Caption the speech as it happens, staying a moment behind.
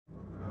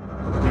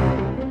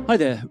Hi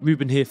there,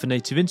 Reuben here for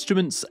Native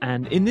Instruments,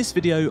 and in this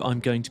video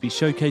I'm going to be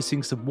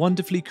showcasing some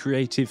wonderfully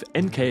creative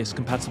NKS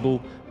compatible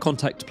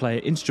contact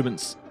player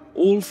instruments,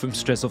 all from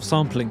Strezov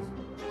Sampling.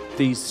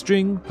 These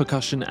string,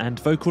 percussion and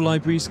vocal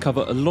libraries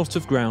cover a lot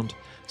of ground,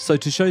 so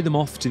to show them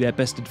off to their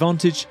best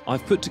advantage,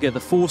 I've put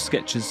together 4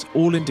 sketches,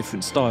 all in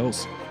different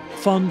styles.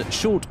 Fun,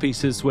 short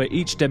pieces where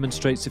each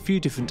demonstrates a few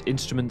different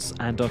instruments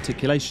and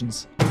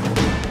articulations.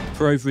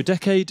 For over a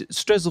decade,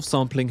 Strezov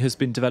Sampling has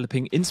been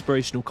developing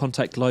inspirational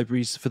contact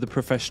libraries for the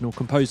professional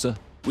composer.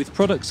 With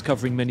products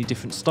covering many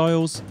different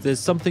styles, there's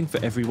something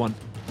for everyone.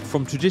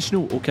 From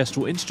traditional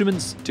orchestral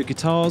instruments to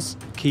guitars,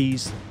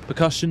 keys,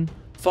 percussion,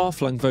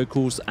 far-flung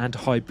vocals and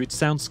hybrid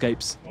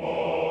soundscapes.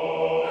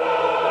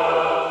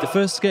 The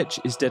first sketch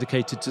is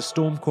dedicated to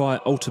StormChoir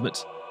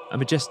Ultimate, a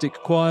majestic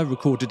choir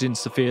recorded in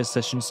Sophia's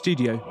session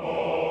studio.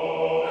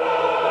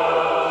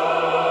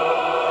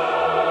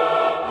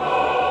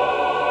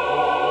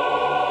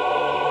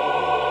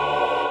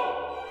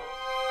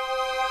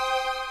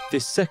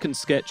 This second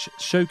sketch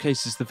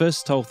showcases the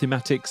versatile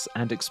thematics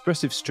and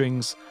expressive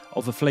strings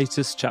of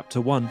Afflatus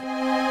Chapter 1.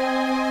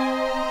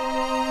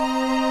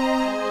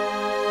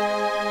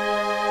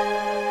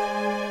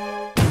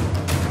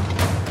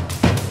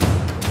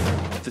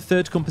 The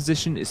third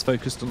composition is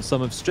focused on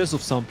some of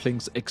Strezov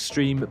Sampling's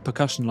extreme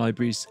percussion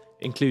libraries,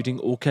 including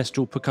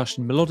orchestral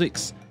percussion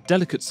melodics,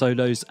 delicate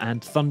solos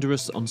and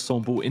thunderous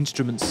ensemble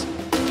instruments.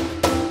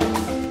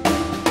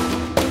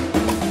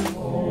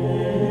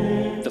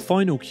 The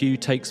final cue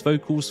takes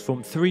vocals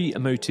from 3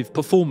 emotive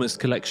performers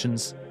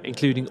collections,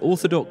 including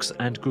Orthodox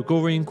and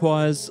Gregorian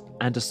choirs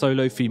and a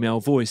solo female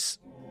voice.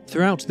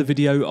 Throughout the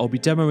video I'll be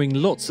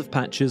demoing lots of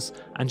patches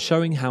and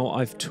showing how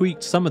I've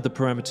tweaked some of the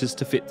parameters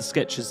to fit the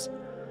sketches.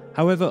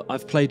 However,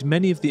 I've played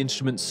many of the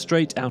instruments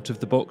straight out of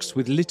the box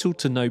with little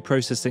to no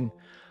processing,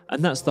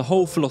 and that's the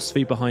whole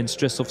philosophy behind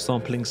Strezov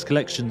Sampling's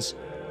collections.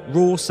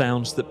 Raw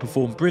sounds that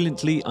perform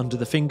brilliantly under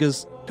the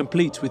fingers,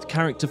 complete with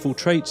characterful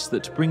traits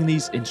that bring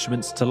these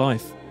instruments to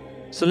life.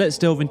 So let's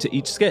delve into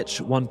each sketch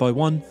one by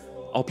one.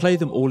 I'll play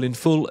them all in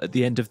full at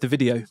the end of the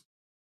video.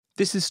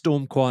 This is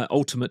StormChoir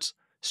Ultimate,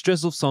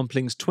 Strezov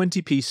Sampling's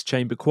 20-piece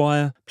chamber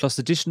choir, plus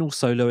additional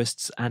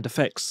soloists and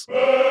effects.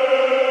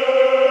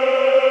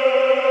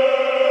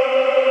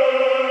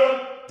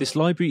 This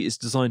library is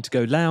designed to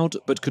go loud,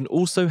 but can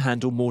also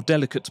handle more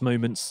delicate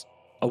moments.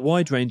 A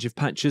wide range of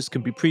patches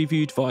can be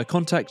previewed via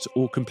contact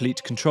or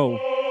complete control.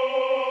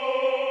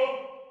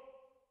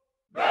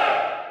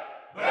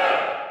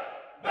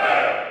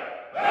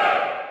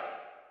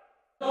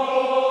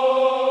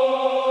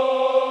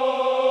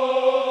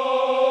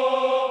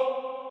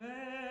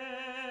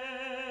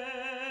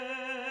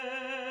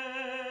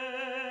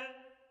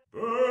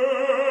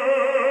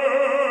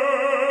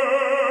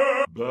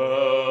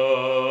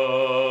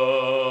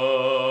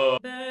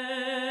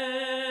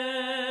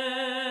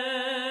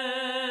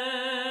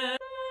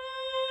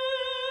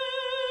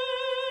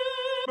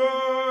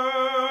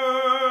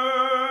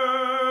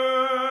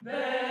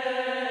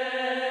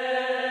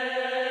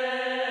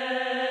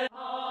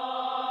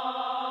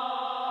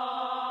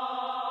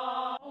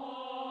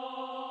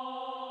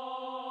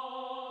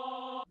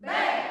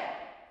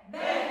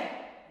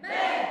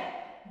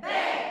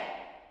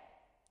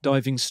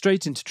 Diving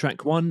straight into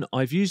track 1,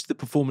 I've used the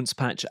performance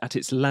patch at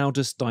its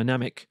loudest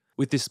dynamic,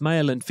 with this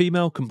male and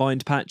female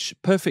combined patch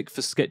perfect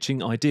for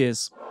sketching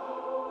ideas.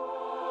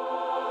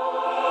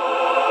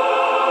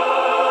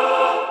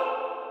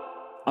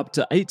 Up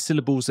to 8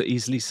 syllables are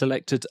easily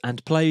selected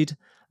and played,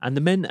 and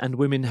the men and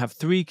women have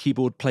 3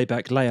 keyboard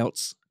playback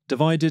layouts,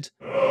 divided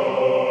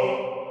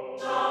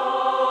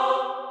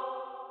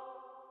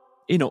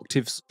in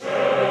octaves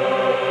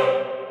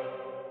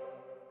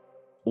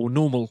or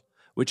normal,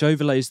 which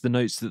overlays the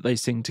notes that they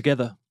sing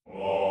together.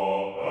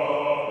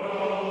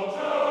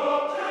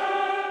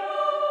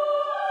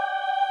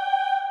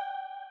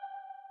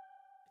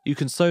 You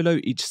can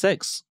solo each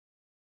sex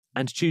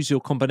and choose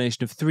your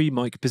combination of 3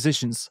 mic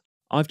positions.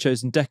 I've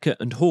chosen Decca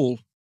and Hall.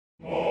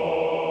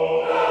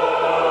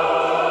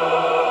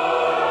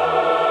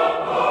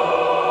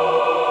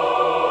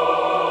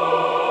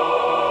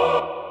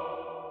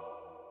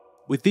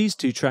 With these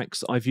 2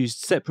 tracks, I've used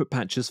separate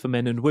patches for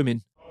men and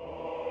women.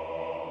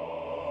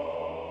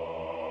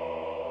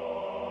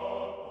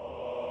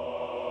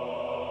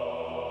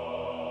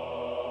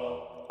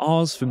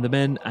 R's from the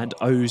men and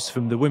O's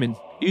from the women,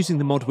 using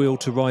the mod wheel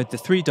to ride the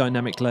 3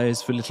 dynamic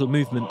layers for little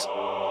movement.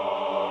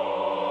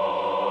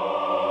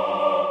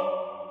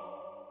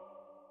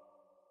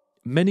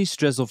 Many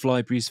Strezov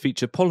libraries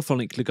feature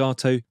polyphonic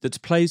legato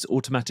that plays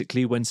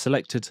automatically when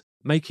selected,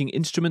 making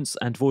instruments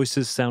and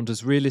voices sound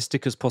as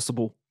realistic as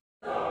possible.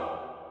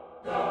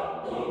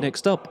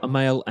 Next up, a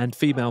male and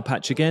female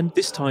patch again,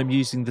 this time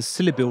using the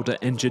Syllabuilder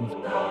engine.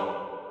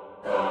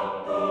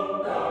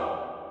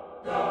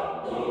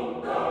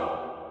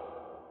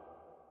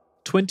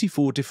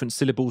 "24 different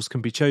syllables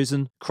can be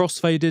chosen,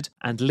 crossfaded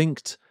and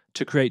linked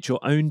to create your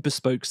own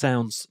bespoke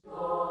sounds.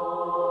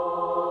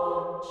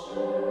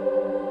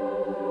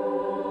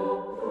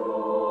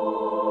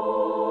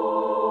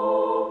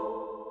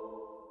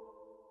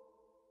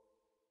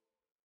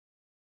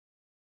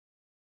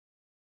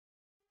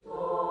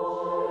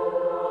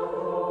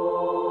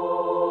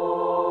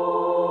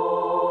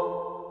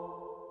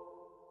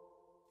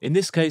 In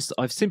this case,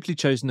 I've simply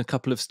chosen a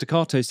couple of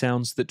staccato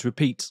sounds that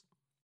repeat.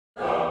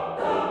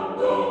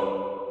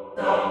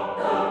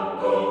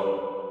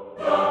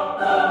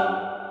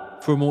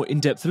 For a more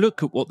in-depth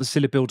look at what the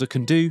Silla Builder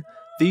can do,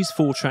 these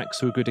 4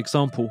 tracks are a good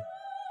example.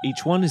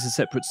 Each one is a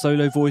separate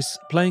solo voice,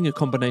 playing a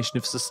combination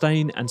of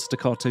sustain and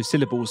staccato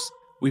syllables.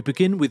 We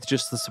begin with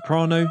just the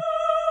soprano,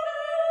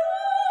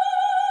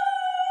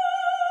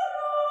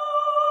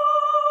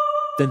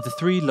 then the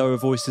 3 lower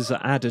voices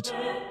are added.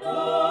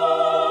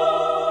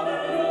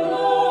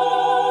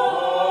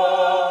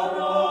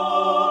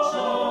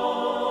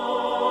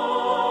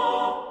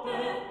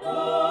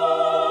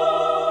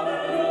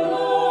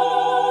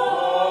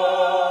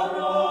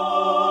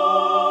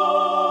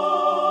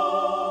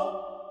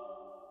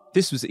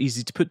 This was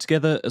easy to put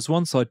together, as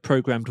once I'd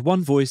programmed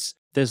one voice,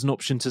 there's an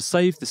option to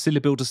save the Silla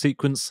Builder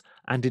sequence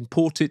and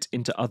import it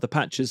into other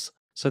patches,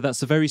 so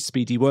that's a very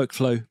speedy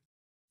workflow.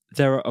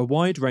 There are a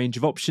wide range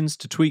of options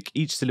to tweak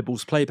each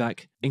syllable's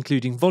playback,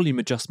 including volume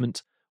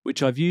adjustment,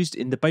 which I've used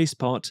in the bass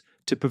part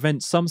to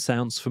prevent some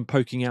sounds from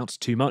poking out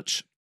too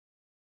much.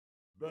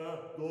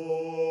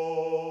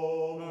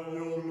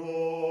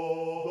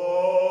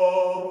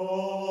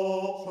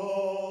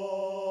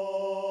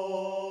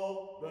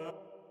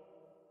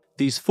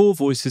 These 4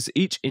 voices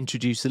each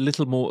introduce a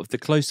little more of the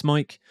close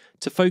mic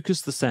to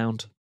focus the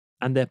sound,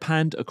 and they're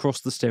panned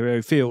across the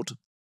stereo field.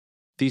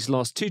 These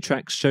last 2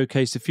 tracks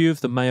showcase a few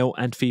of the male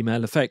and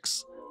female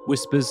effects,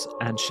 whispers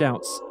and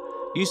shouts,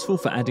 useful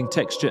for adding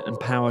texture and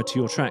power to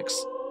your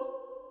tracks.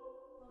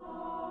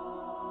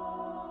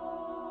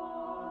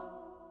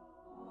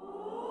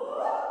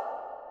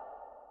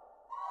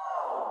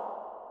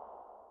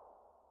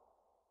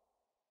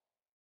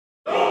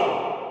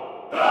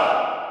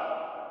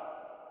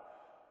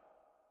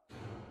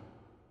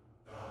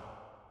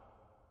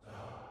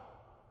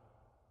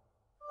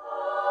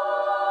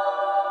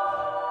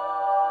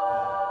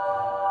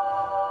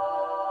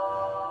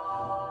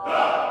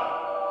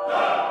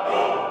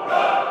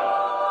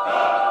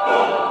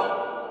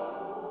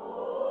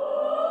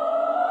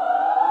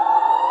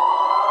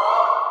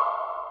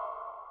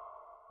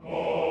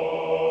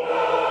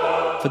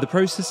 For the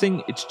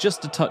processing, it's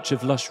just a touch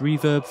of lush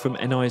reverb from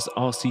NI's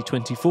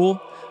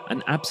RC24,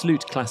 an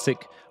absolute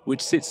classic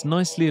which sits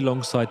nicely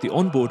alongside the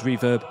onboard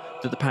reverb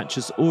that the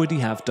patches already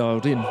have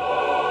dialed in.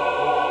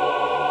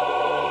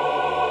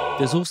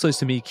 There's also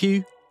some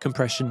EQ,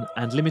 compression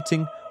and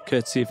limiting,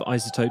 courtesy of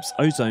iZotope's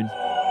Ozone.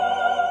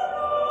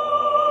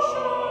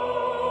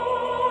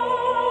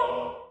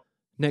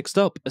 Next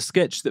up, a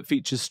sketch that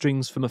features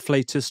strings from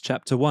Afflatus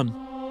Chapter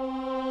 1.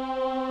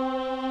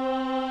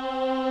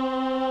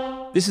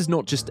 This is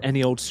not just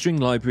any old string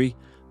library,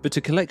 but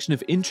a collection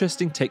of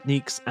interesting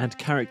techniques and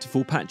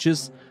characterful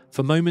patches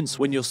for moments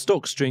when your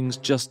stock strings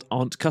just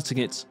aren't cutting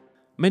it.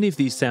 Many of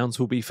these sounds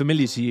will be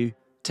familiar to you,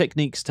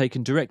 techniques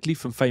taken directly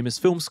from famous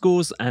film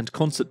scores and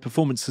concert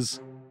performances.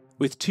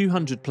 With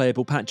 200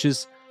 playable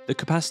patches, the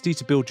capacity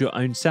to build your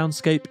own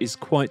soundscape is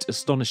quite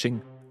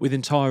astonishing, with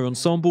entire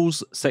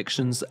ensembles,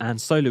 sections and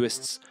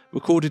soloists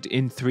recorded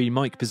in 3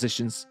 mic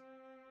positions.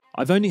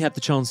 I've only had the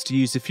chance to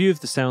use a few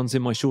of the sounds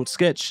in my short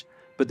sketch,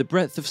 but the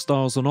breadth of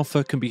styles on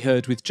offer can be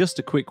heard with just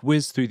a quick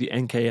whiz through the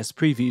NKS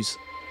previews.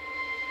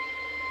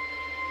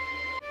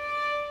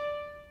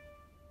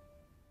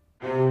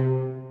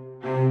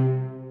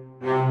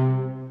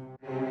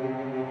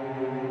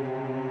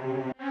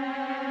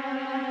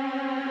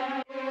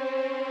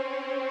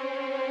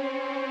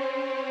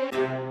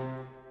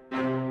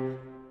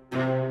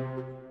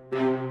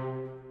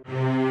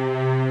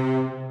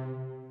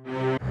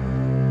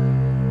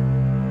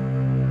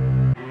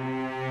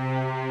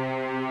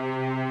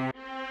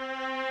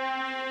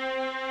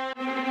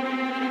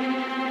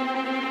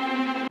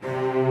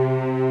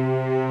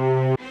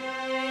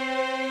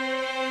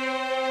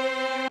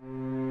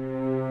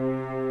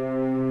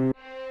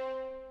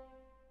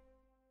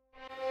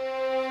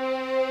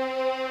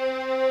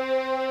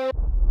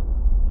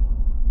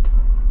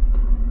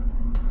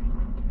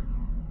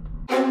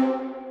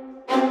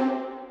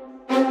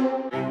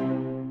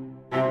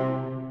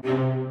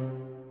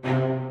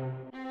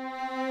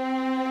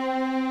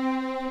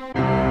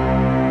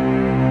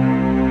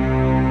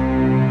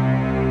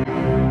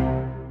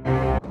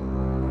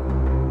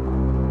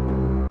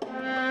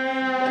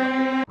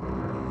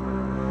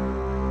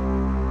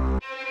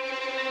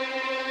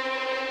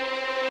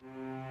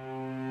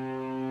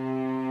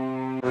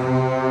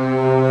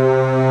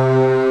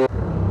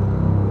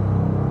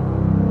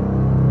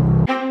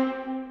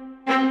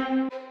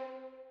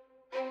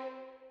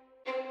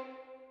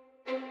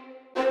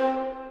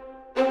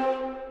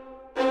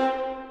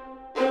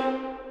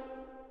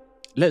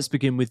 Let's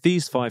begin with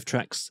these 5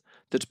 tracks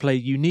that play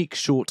unique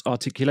short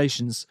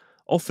articulations,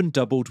 often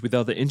doubled with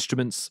other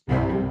instruments.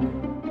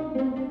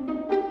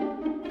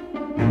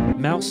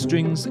 Mouse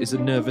Strings is a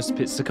nervous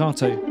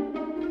pizzicato.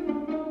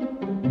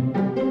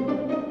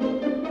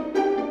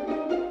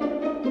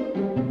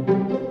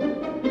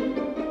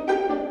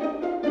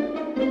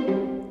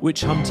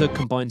 Witch Hunter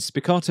combines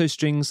spiccato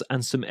strings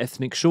and some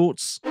ethnic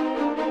shorts.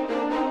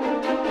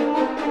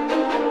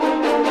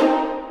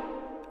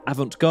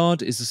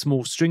 Avant-garde is a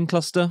small string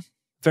cluster,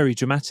 very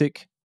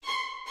dramatic.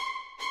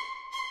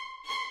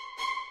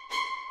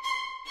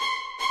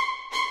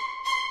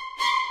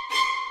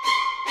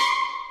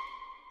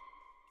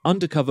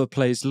 Undercover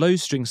plays low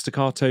string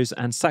staccatos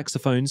and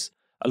saxophones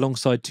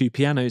alongside 2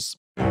 pianos.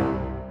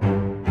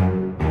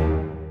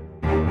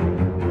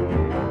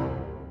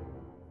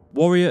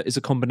 Warrior is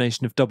a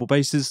combination of double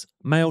basses,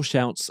 male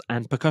shouts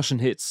and percussion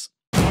hits.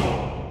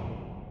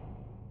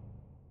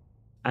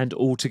 And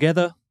all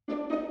together,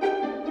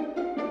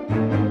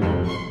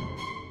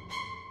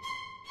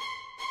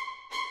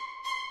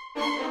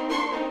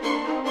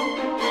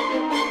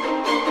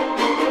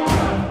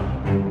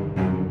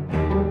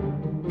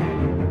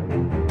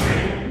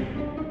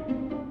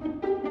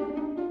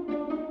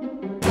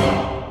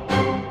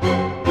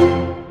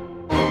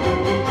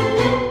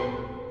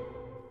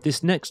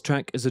 this next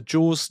track is a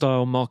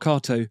Jaws-style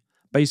marcato,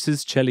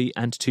 basses, cello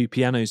and 2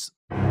 pianos.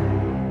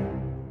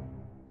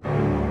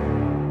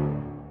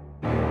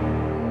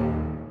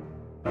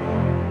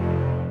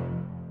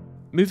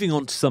 Moving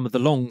on to some of the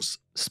longs,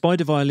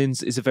 Spider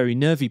Violins is a very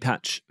nervy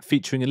patch,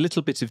 featuring a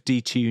little bit of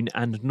detune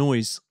and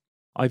noise.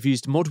 I've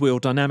used mod wheel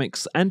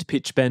dynamics and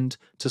pitch bend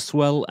to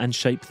swell and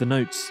shape the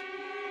notes.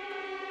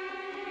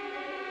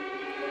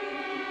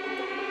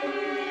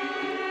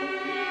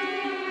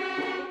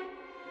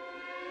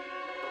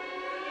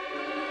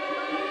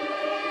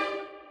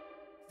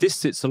 This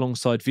sits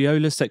alongside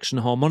viola section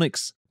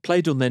harmonics,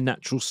 played on their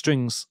natural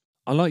strings.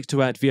 I like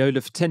to add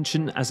viola for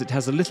tension as it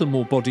has a little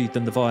more body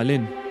than the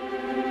violin.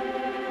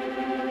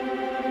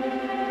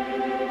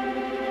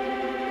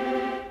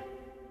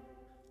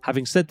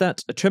 Having said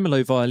that, a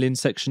tremolo violin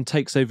section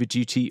takes over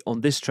duty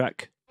on this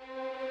track.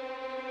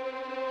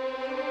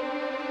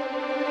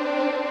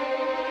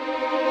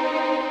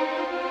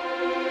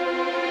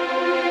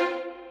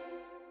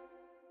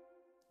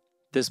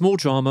 There's more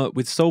drama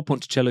with sol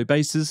ponticello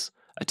basses,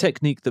 a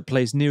technique that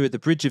plays nearer the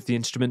bridge of the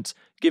instrument,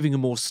 giving a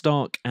more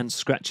stark and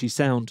scratchy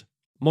sound.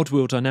 Mod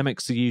wheel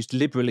dynamics are used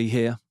liberally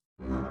here.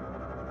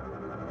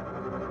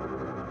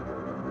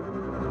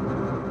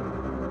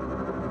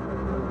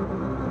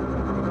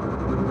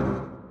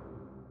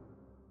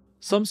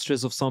 Some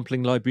Strezov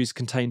sampling libraries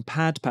contain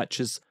pad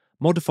patches,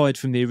 modified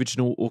from the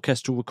original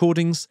orchestral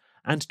recordings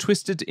and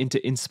twisted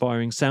into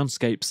inspiring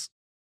soundscapes.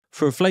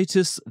 For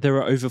Afflatus, there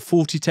are over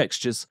 40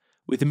 textures,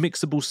 with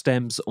mixable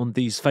stems on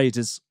these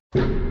faders.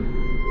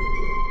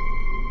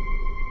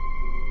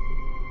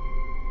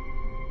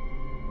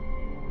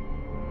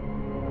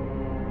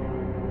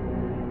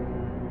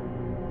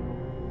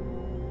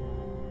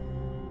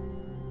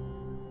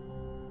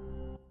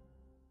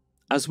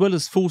 As well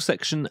as full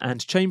section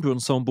and chamber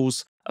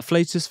ensembles,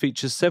 Afflatus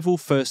features several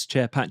first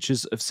chair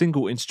patches of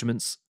single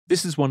instruments.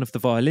 This is one of the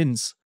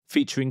violins,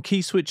 featuring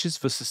key switches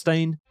for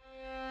sustain,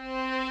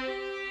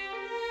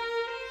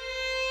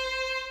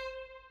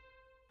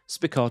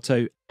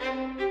 spiccato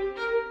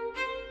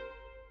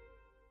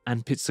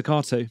and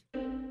pizzicato.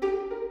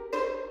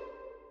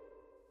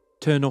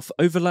 Turn off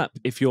overlap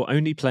if you're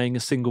only playing a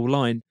single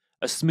line,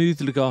 a smooth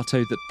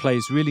legato that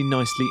plays really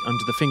nicely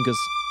under the fingers.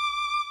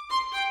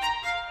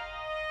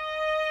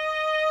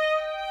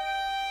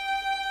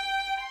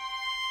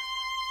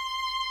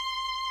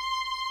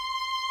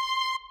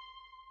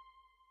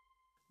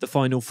 The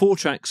final 4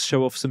 tracks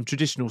show off some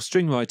traditional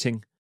string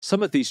writing.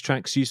 Some of these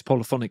tracks use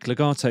polyphonic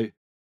legato.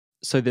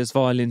 So there's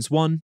Violins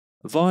 1,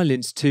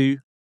 Violins 2,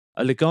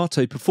 a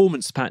legato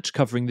performance patch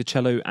covering the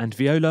cello and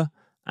viola,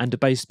 and a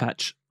bass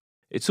patch.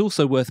 It's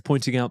also worth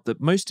pointing out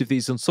that most of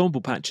these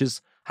ensemble patches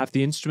have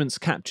the instruments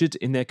captured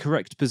in their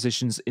correct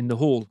positions in the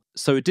hall,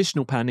 so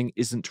additional panning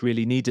isn't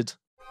really needed.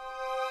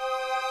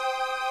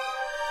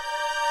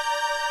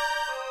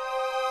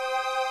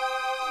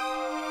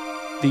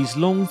 These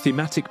long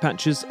thematic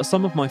patches are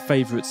some of my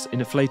favourites in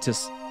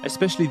Afflatus,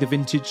 especially the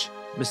vintage,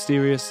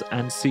 mysterious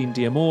and scene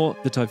d'amour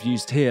that I've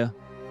used here.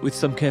 With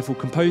some careful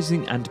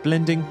composing and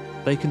blending,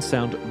 they can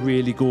sound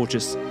really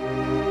gorgeous.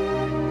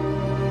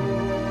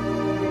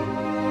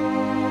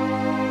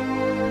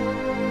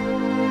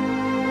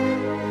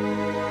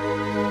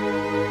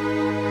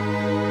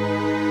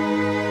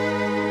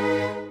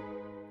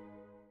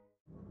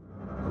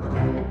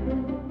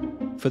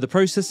 For the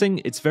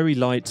processing, it's very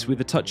light with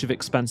a touch of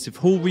expansive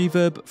hall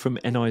reverb from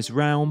NI's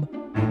Realm,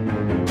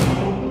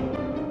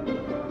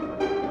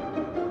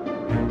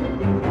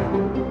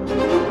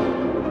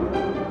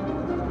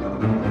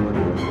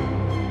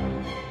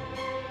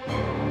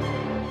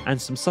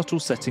 and some subtle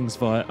settings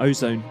via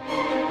Ozone.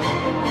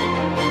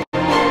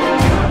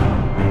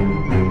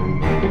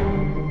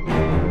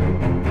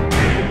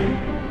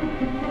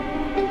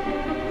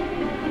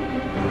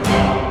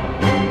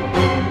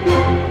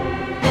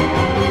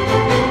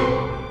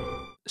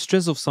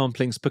 Strezov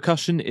Sampling's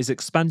percussion is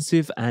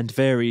expansive and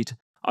varied.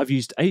 I've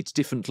used 8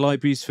 different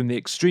libraries from the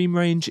extreme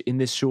range in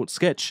this short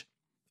sketch: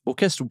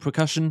 orchestral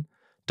percussion,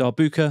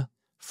 darbuka,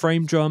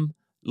 frame drum,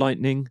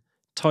 lightning,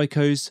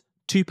 taikos,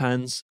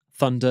 tupans,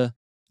 thunder,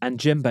 and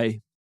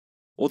djembe.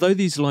 Although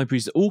these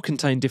libraries all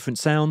contain different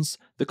sounds,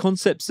 the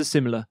concepts are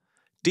similar: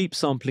 deep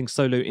sampling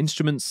solo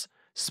instruments,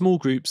 small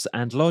groups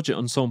and larger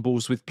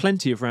ensembles with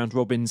plenty of round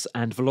robins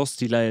and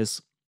velocity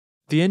layers.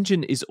 The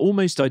engine is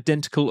almost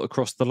identical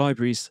across the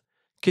libraries,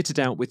 kitted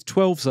out with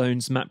 12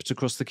 zones mapped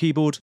across the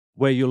keyboard,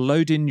 where you'll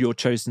load in your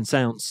chosen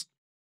sounds.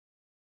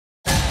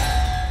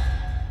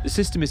 The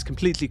system is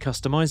completely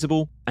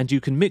customizable, and you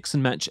can mix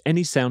and match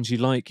any sounds you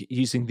like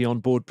using the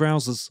onboard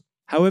browsers.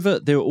 However,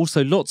 there are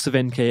also lots of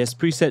NKS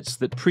presets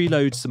that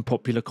preload some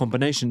popular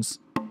combinations.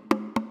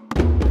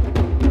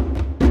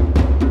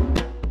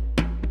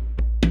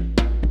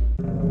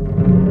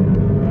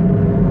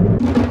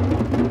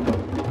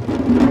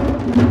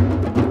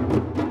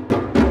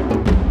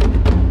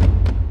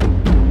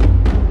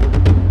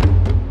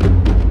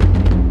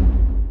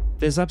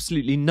 There's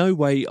absolutely no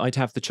way I'd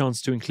have the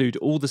chance to include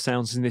all the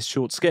sounds in this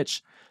short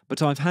sketch,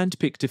 but I've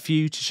handpicked a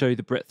few to show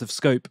the breadth of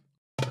scope.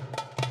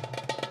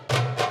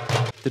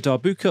 The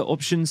darbuka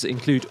options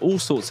include all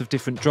sorts of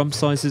different drum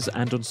sizes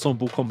and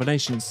ensemble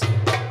combinations.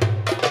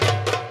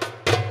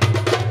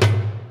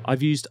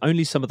 I've used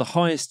only some of the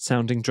highest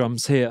sounding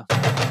drums here.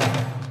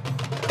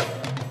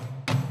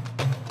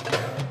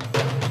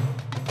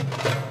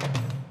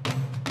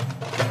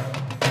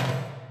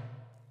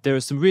 There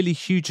are some really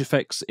huge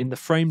effects in the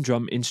frame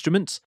drum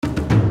instrument.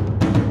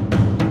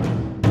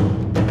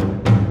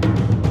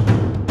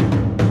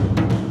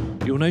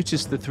 You'll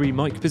notice the 3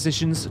 mic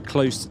positions,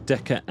 close,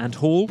 decker and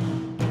hall.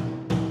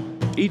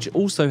 Each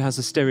also has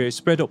a stereo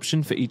spread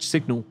option for each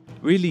signal,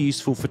 really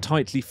useful for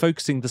tightly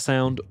focusing the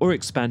sound or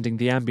expanding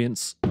the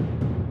ambience.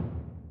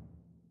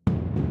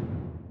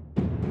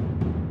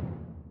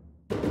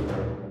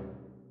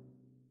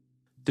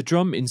 The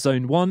drum in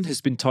Zone 1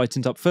 has been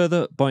tightened up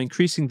further by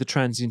increasing the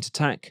transient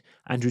attack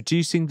and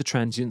reducing the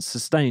transient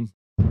sustain.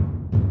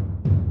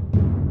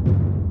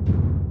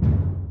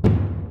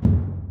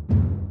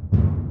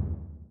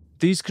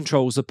 These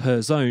controls are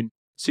per zone,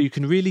 so you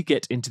can really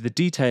get into the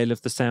detail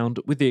of the sound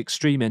with the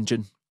X3M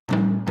engine.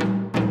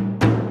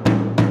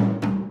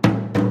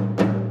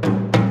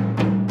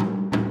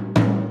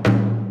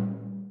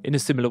 In a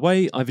similar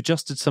way, I've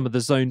adjusted some of the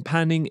zone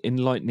panning in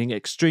Lightning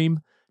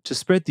X3M to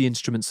spread the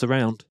instruments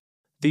around.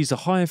 These are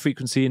higher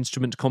frequency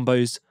instrument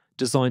combos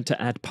designed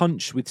to add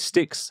punch with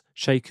sticks,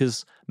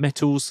 shakers,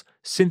 metals,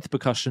 synth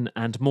percussion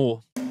and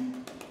more.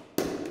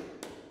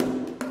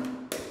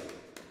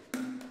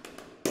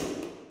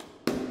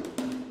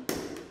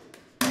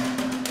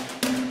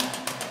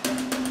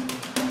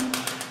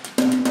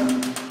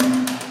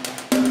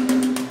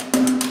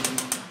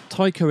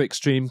 Taiko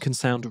X3M can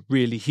sound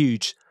really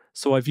huge,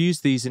 so I've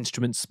used these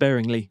instruments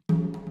sparingly.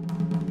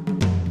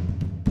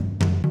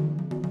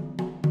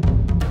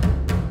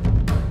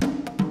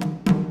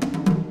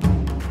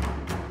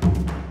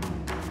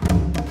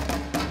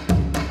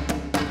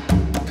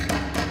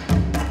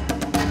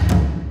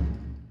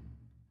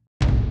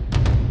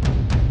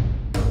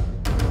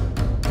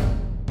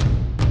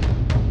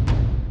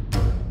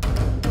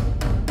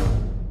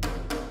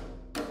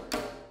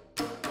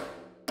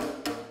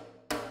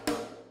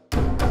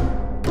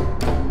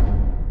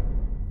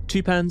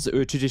 Tupans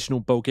are a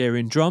traditional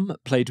Bulgarian drum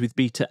played with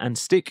beta and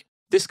stick.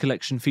 This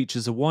collection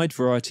features a wide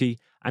variety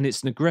and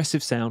it's an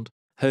aggressive sound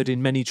heard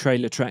in many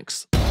trailer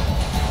tracks.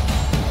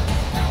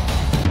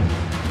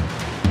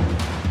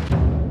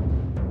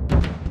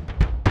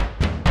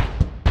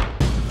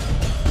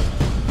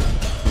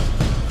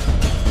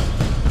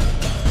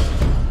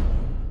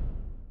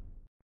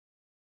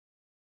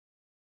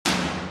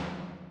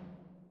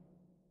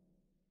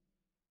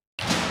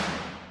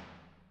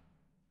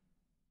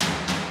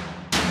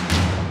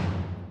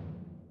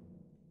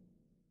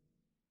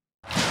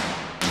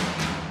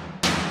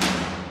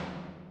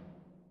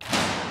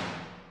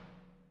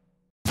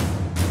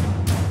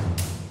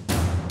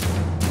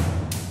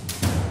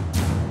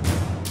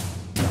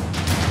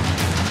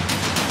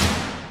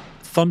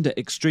 Thunder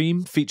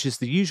X3M features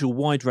the usual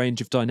wide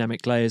range of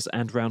dynamic layers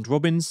and round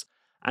robins,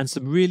 and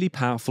some really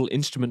powerful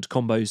instrument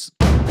combos.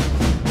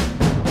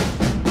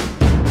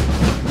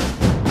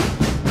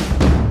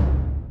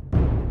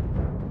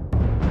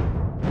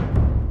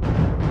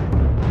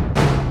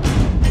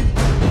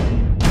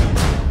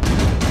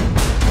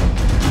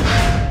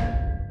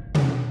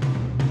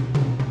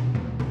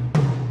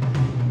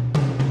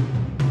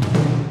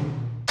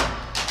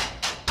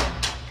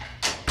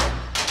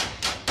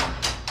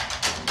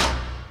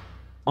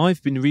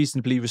 I've been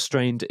reasonably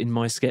restrained in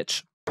my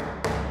sketch.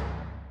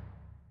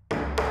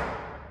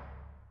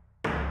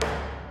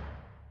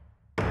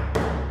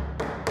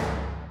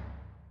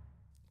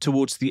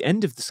 Towards the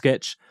end of the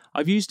sketch,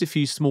 I've used a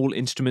few small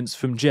instruments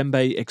from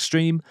Djembe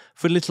X3M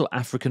for a little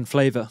African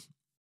flavour.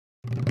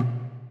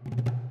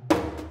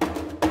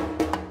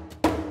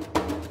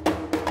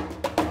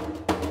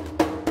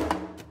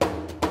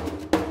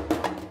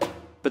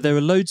 But there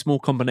are loads more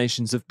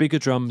combinations of bigger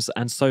drums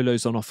and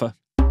solos on offer.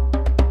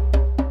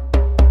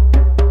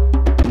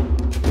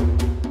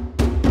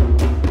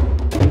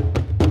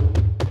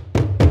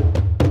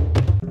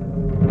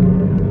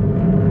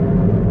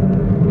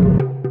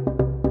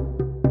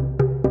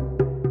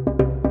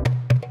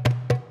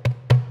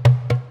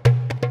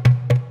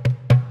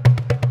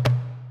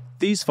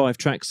 These 5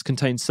 tracks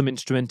contain some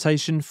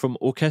instrumentation from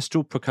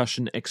Orchestral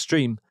Percussion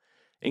Extreme,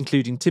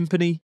 including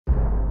timpani,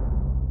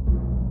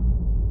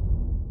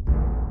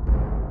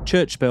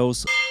 church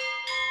bells,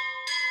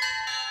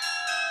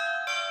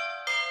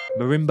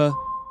 marimba,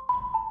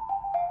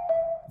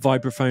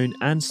 vibraphone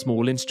and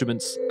small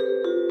instruments.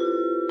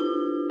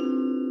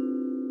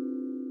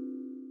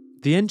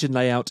 The engine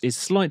layout is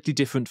slightly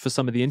different for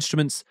some of the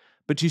instruments,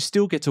 but you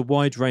still get a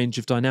wide range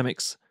of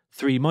dynamics,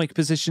 3 mic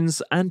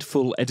positions and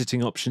full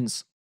editing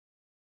options.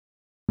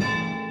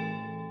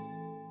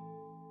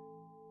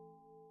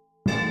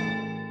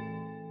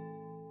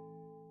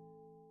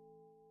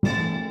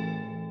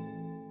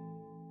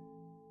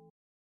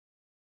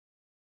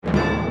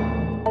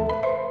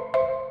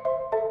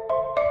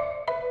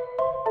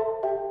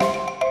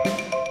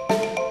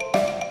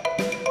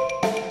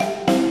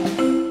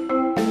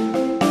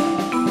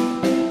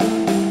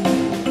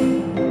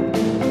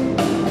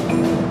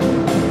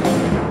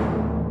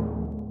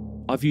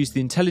 I've used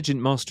the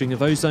intelligent mastering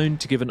of Ozone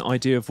to give an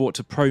idea of what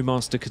a pro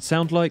master could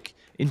sound like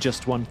in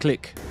just 1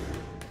 click.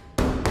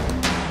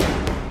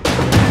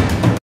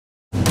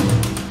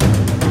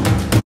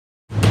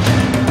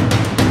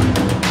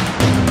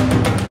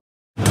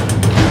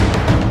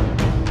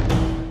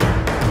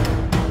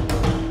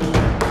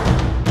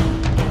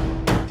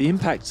 The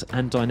impact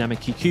and dynamic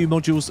EQ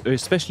modules are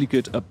especially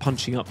good at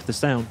punching up the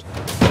sound.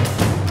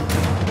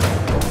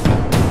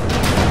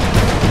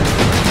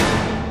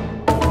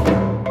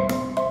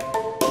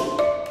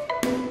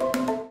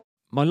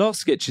 My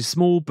last sketch is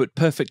small but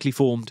perfectly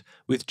formed,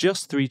 with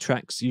just 3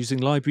 tracks using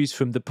libraries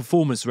from the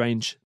Performers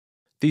range.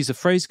 These are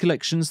phrase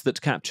collections that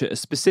capture a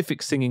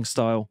specific singing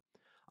style,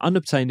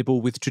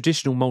 unobtainable with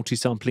traditional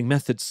multi-sampling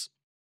methods.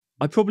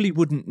 I probably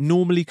wouldn't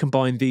normally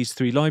combine these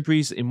 3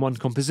 libraries in one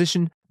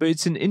composition, but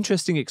it's an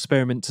interesting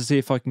experiment to see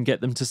if I can get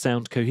them to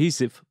sound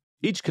cohesive.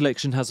 Each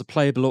collection has a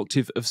playable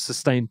octave of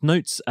sustained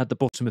notes at the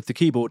bottom of the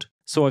keyboard,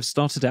 so I've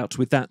started out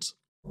with that.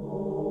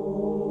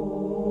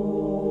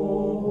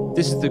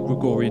 This is the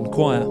Gregorian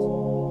choir.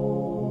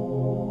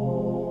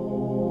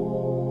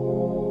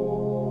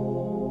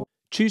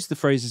 Choose the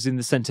phrases in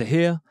the centre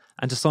here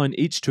and assign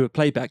each to a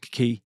playback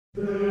key.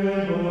 The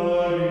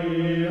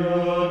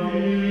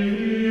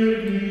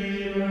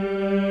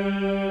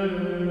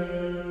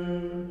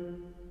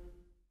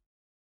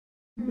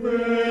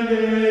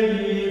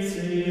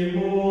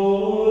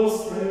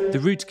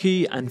root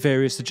key and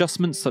various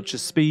adjustments such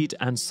as speed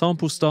and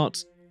sample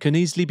start can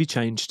easily be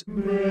changed.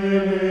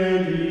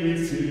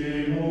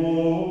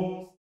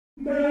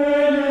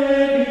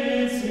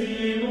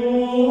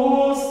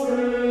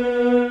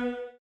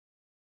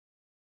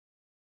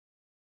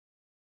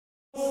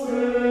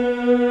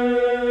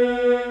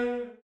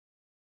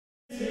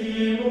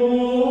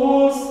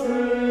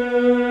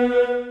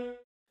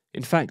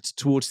 In fact,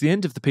 towards the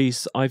end of the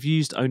piece, I've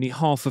used only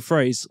half a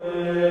phrase.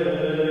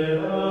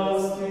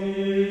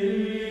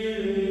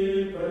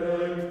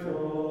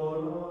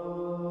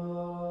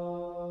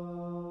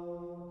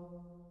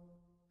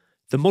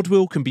 The mod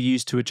wheel can be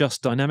used to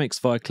adjust dynamics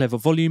via clever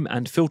volume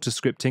and filter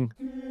scripting.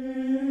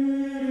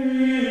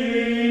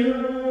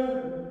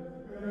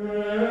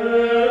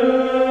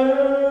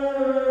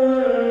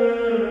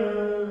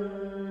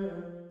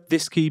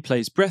 This key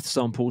plays breath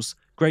samples,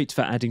 great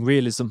for adding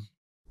realism.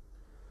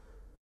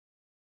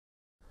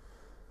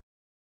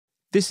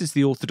 This is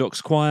the orthodox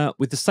choir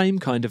with the same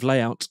kind of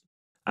layout.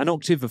 An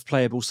octave of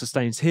playable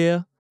sustains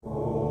here,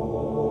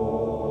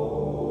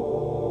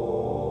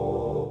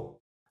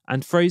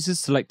 and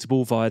phrases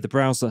selectable via the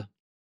browser.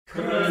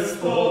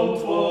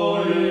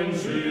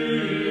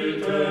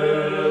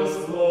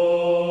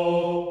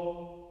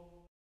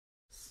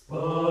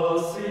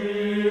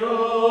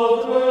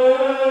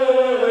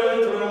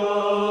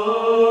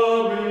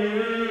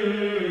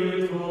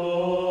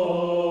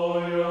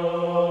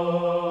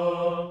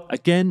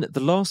 Again, the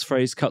last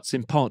phrase cuts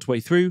in part way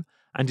through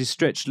and is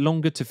stretched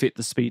longer to fit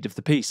the speed of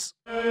the piece.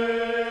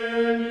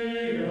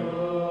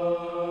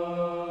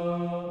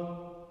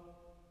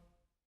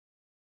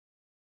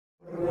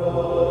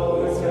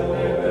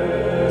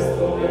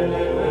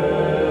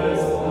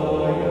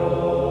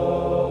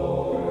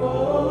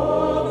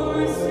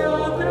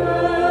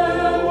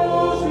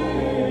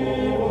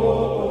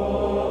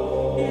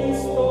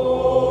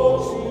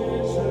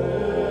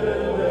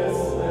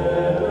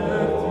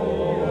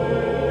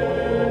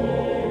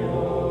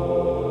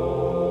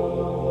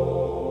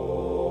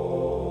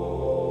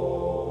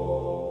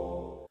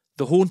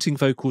 The haunting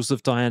vocals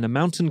of Diana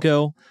Mountain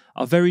Girl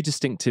are very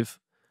distinctive,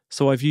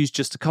 so I've used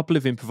just a couple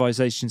of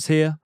improvisations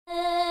here.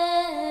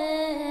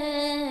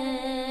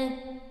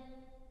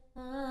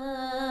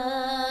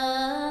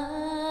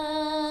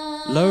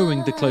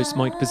 Lowering the close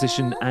mic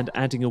position and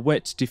adding a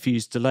wet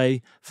diffused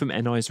delay from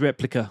NI's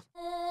replica.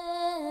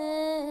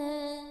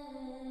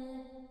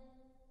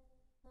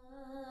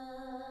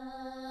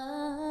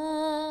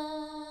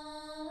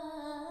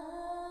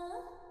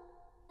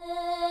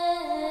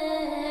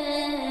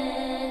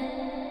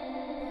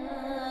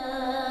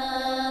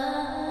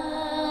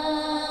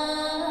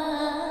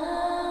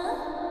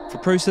 For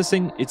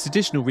processing, it's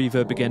additional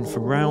reverb again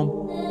from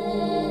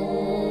Reuben.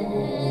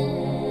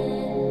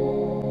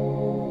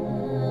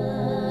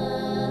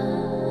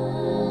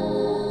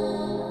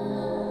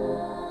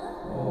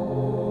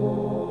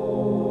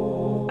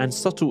 and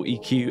subtle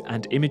EQ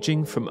and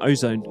imaging from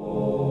Ozone.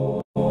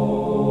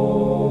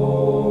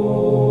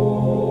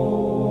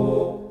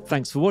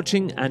 Thanks for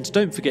watching, and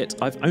don't forget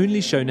I've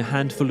only shown a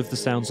handful of the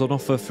sounds on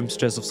offer from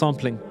Strezov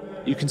Sampling.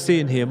 You can see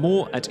and hear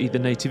more at either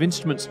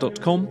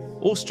nativeinstruments.com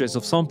or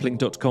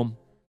strezovsampling.com.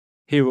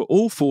 Here are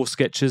all 4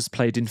 sketches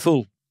played in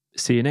full.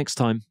 See you next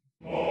time.